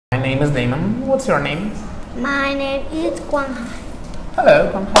name is Damon. What's your name? My name is Quang Hải. Hello,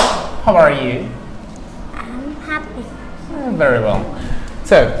 Quang Hải. How are you? I'm happy. Very well.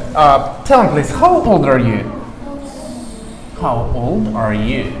 So, tell me please, how old are you? How old are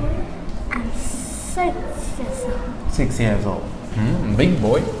you? I'm 6 years old. 6 years old. Big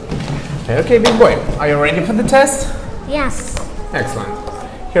boy. Okay, big boy. Are you ready for the test? Yes. Excellent.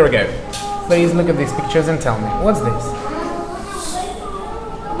 Here we go. Please look at these pictures and tell me, what's this?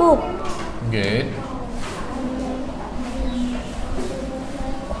 Book. Good.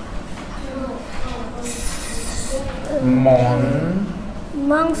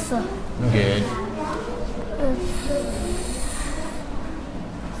 Monster. Good.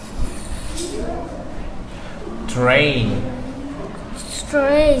 Train.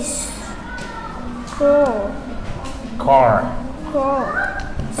 Strays. Crow. Car. Crow.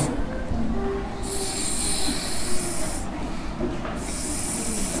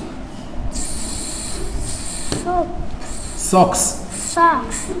 Socks.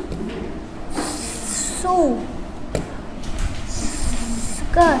 Socks. Shoe.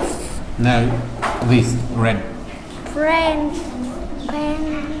 Skirt. No, this red. Pen.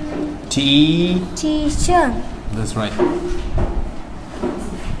 T-shirt. That's right.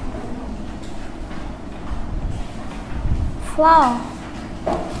 Flower.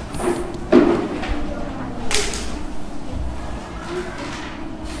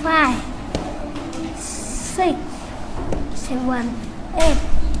 5, 6, 7, 8,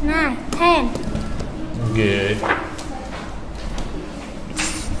 9, 10. Good.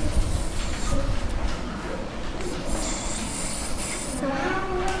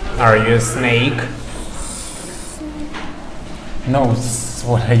 Are you a snake? No,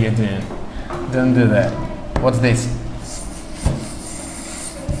 what are you doing? Don't do that. What's this?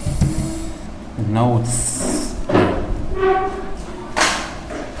 Notes.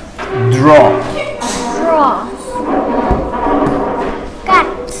 Draw.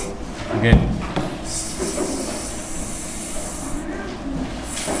 Cat. Good.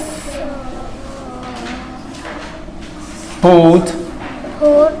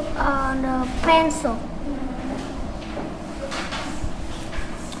 Put on a pencil.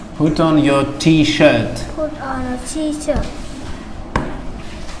 Put on your t-shirt. Put on a t-shirt.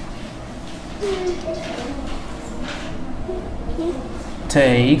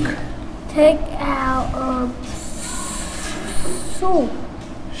 Take out a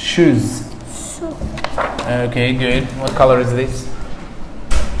shoes. Okay, good. What color is this?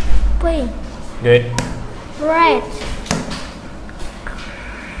 Pink. Good. Red.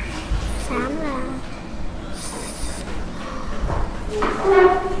 Xám là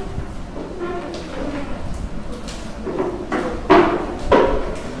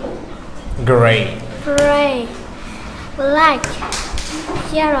Gray. Black.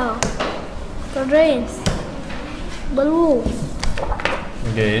 Yellow. Green. Blue.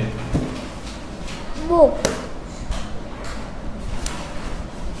 Good. Book.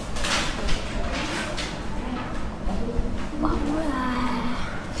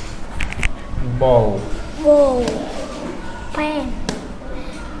 Ball. Pen.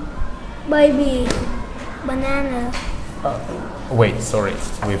 Baby. Banana. Wait, sorry.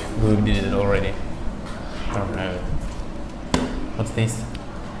 We did it already. Oh no. What's this?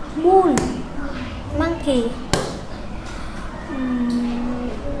 Moon. Monkey.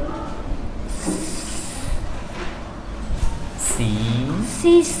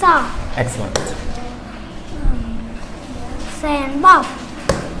 Seesaw. Excellent. Sandbox.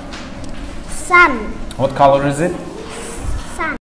 Sun. What color is it?